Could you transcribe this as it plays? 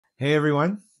Hey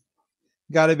everyone,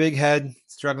 got a big head,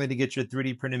 struggling to get your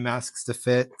 3D printed masks to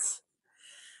fit?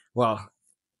 Well,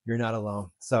 you're not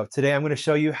alone. So today I'm going to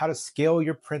show you how to scale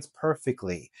your prints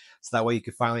perfectly so that way you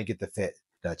can finally get the fit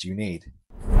that you need.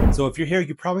 So if you're here,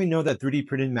 you probably know that 3D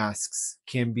printed masks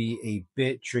can be a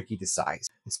bit tricky to size,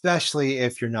 especially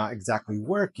if you're not exactly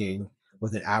working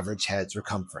with an average head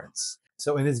circumference.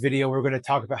 So in this video, we're going to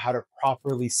talk about how to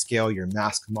properly scale your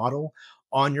mask model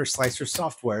on your slicer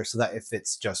software so that it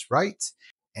fits just right.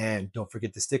 And don't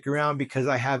forget to stick around because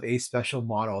I have a special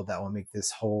model that will make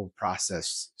this whole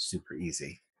process super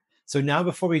easy. So now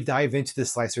before we dive into the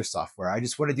slicer software, I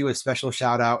just want to do a special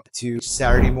shout out to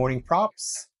Saturday Morning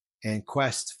Props and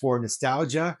Quest for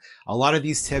Nostalgia. A lot of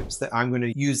these tips that I'm going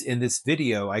to use in this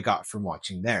video, I got from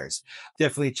watching theirs.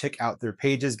 Definitely check out their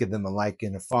pages, give them a like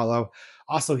and a follow.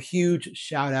 Also, huge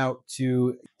shout out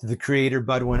to the creator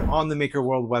Budwin on the Maker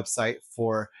World website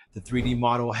for the 3D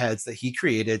model heads that he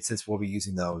created, since we'll be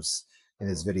using those in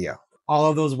this video. All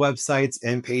of those websites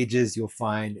and pages you'll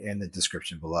find in the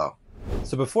description below.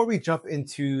 So before we jump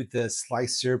into the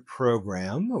slicer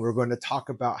program, we're going to talk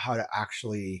about how to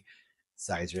actually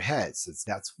size your head, since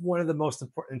that's one of the most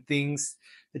important things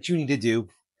that you need to do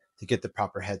to get the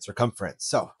proper head circumference.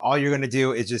 So all you're going to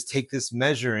do is just take this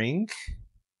measuring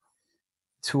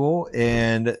tool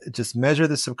and just measure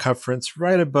the circumference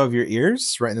right above your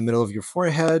ears, right in the middle of your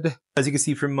forehead. As you can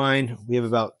see from mine, we have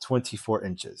about 24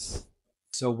 inches.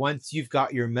 So once you've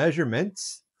got your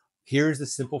measurements, here's the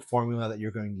simple formula that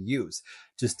you're going to use.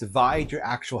 Just divide your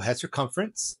actual head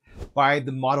circumference by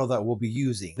the model that we'll be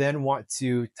using. Then want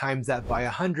to times that by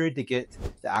 100 to get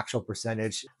the actual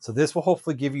percentage. So this will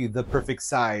hopefully give you the perfect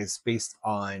size based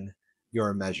on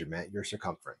your measurement, your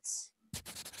circumference.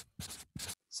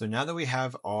 So now that we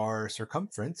have our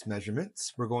circumference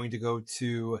measurements, we're going to go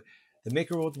to the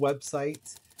MakerWorld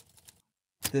website.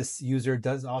 This user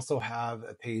does also have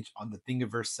a page on the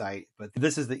Thingiverse site, but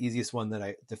this is the easiest one that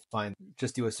I define.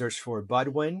 Just do a search for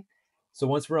Budwin. So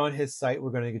once we're on his site,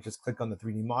 we're going to just click on the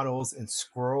 3D models and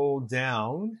scroll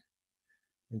down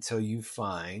until you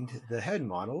find the head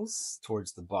models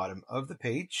towards the bottom of the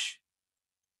page.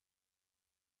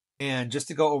 And just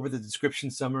to go over the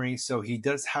description summary, so he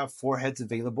does have 4 heads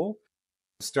available,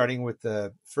 starting with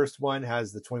the first one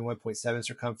has the 21.7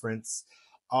 circumference,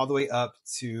 all the way up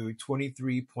to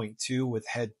 23.2 with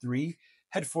head 3.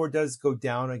 Head 4 does go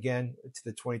down again to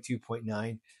the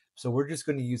 22.9. So we're just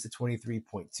going to use the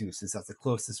 23.2 since that's the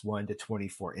closest one to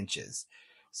 24 inches.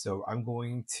 So I'm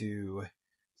going to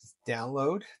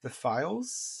download the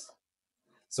files.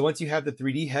 So once you have the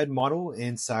 3D head model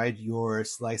inside your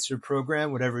slicer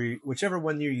program, whichever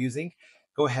one you're using,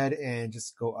 go ahead and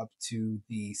just go up to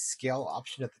the scale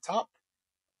option at the top.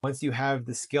 Once you have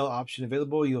the scale option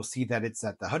available, you'll see that it's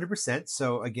at the 100%.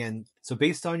 So again,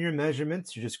 based on your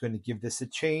measurements, you're just going to give this a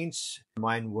change.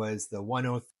 Mine was the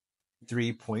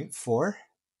 103.4.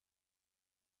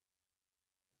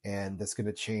 And that's going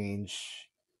to change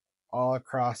all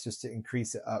across just to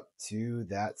increase it up to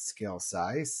that scale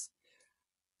size.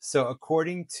 So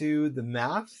according to the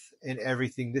math and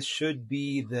everything, this should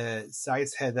be the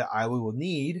size head that I will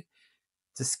need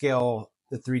to scale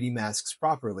the 3D masks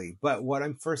properly. But what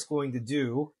I'm first going to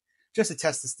do, just to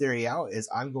test this theory out, is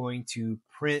I'm going to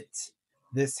print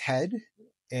this head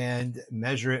and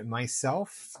measure it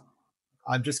myself.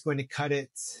 I'm just going to cut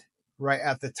it right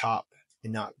at the top,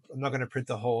 and I'm not going to print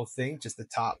the whole thing, just the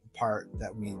top part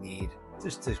that we need,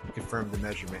 just to confirm the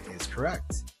measurement is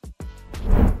correct.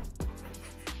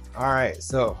 All right,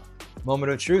 so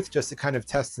moment of truth, just to kind of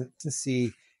test it to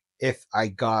see if I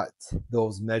got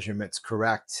those measurements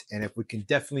correct and if we can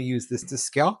definitely use this to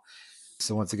scale.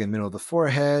 So once again, middle of the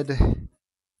forehead,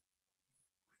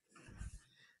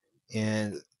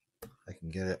 and I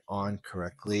can get it on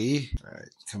correctly. All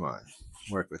right, come on,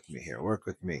 work with me here, work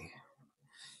with me.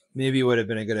 Maybe it would have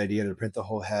been a good idea to print the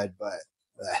whole head, but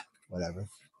whatever.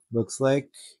 Looks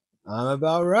like I'm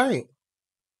about right.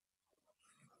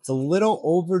 It's a little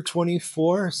over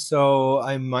 24, so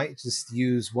I might just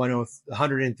use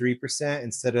 103%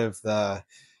 instead of the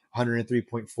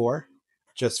 103.4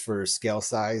 just for scale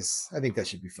size. I think that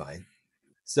should be fine.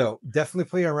 So definitely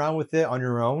play around with it on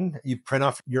your own. You print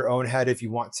off your own head if you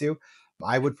want to.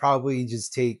 I would probably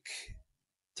just take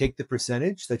the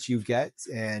percentage that you get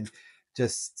and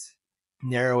just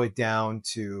narrow it down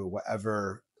to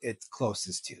whatever it's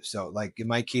closest to. So like in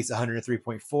my case,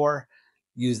 103.4,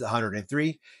 use the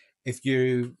 103. If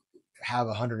you have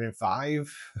 105%,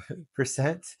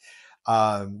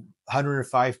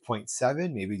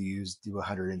 105.7, maybe do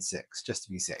 106 just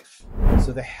to be safe.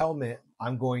 So the helmet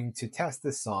I'm going to test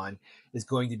this on is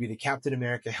going to be the Captain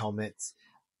America helmet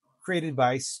created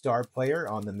by Star Player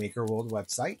on the Maker World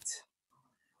website.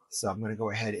 So I'm going to go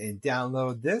ahead and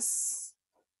download this.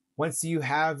 Once you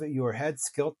have your head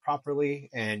scaled properly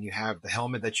and you have the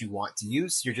helmet that you want to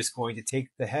use, you're just going to take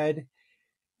the head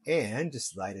and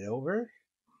just slide it over.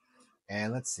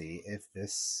 And let's see if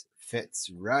this fits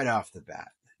right off the bat.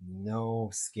 No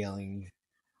scaling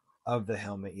of the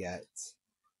helmet yet.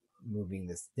 Moving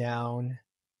this down.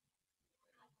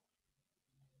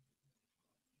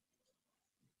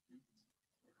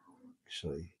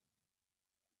 Actually,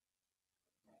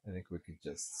 I think we could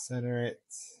just center it.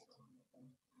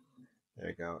 There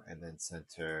you go. And then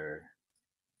center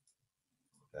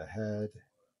the head.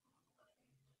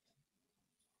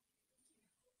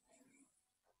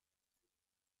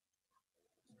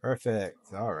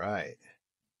 Perfect. All right.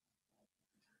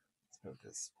 Let's move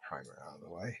this primer out of the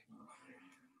way.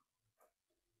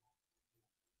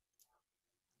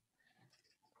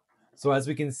 So as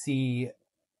we can see,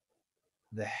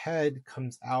 the head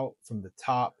comes out from the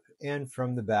top and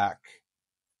from the back,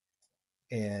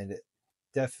 and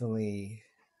definitely,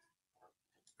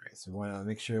 all right, so we want to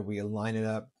make sure we align it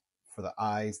up for the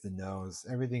eyes, the nose,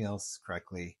 everything else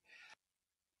correctly.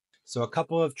 So a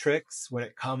couple of tricks when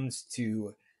it comes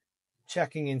to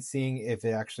checking and seeing if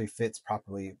it actually fits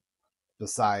properly,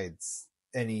 besides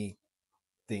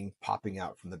anything popping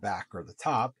out from the back or the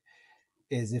top,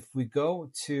 is if we go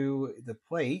to the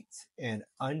plate and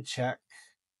uncheck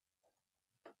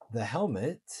the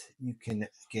helmet, you can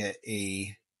get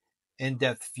a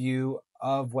in-depth view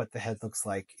of what the head looks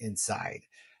like inside.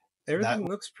 Everything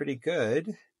looks pretty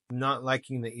good. I'm not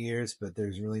liking the ears, but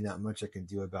there's really not much I can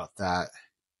do about that.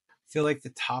 I feel like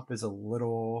the top is a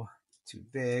little too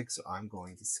big, so I'm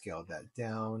going to scale that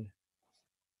down.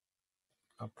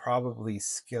 I'll probably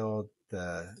scale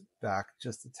the back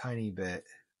just a tiny bit,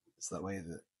 so that way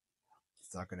that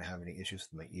it's not going to have any issues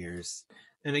with my ears.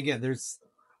 And again, there's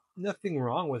nothing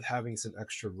wrong with having some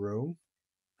extra room.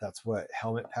 That's what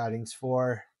helmet padding's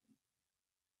for.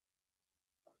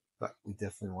 But we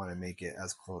definitely want to make it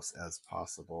as close as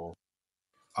possible.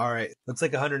 All right, looks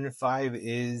like 105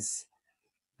 is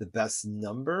the best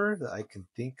number that I can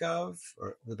think of,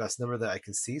 or the best number that I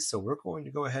can see. So we're going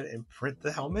to go ahead and print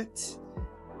the helmet,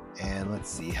 and let's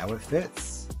see how it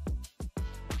fits.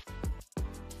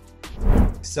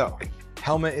 So,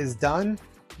 helmet is done.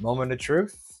 Moment of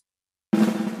truth.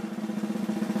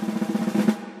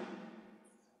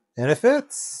 And it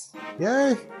fits.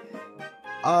 Yay!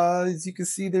 As you can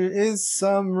see, there is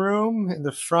some room in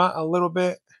the front a little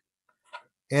bit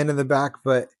and in the back,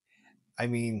 but I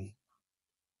mean,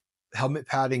 helmet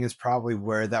padding is probably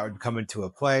where that would come into a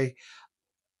play.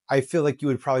 I feel like you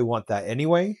would probably want that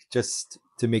anyway, just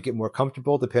to make it more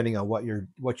comfortable, depending on what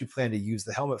you plan to use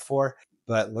the helmet for.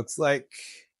 But looks like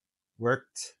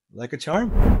worked like a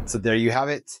charm. So there you have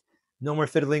it. No more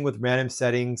fiddling with random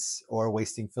settings or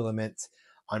wasting filament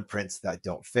on prints that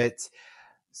don't fit.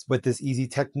 With this easy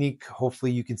technique,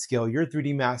 hopefully you can scale your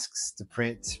 3D masks to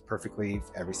print perfectly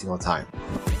every single time.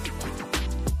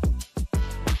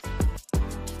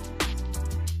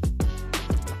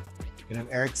 And I'm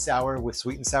Eric Sauer with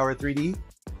Sweet and Sour 3D.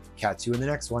 Catch you in the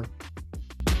next one.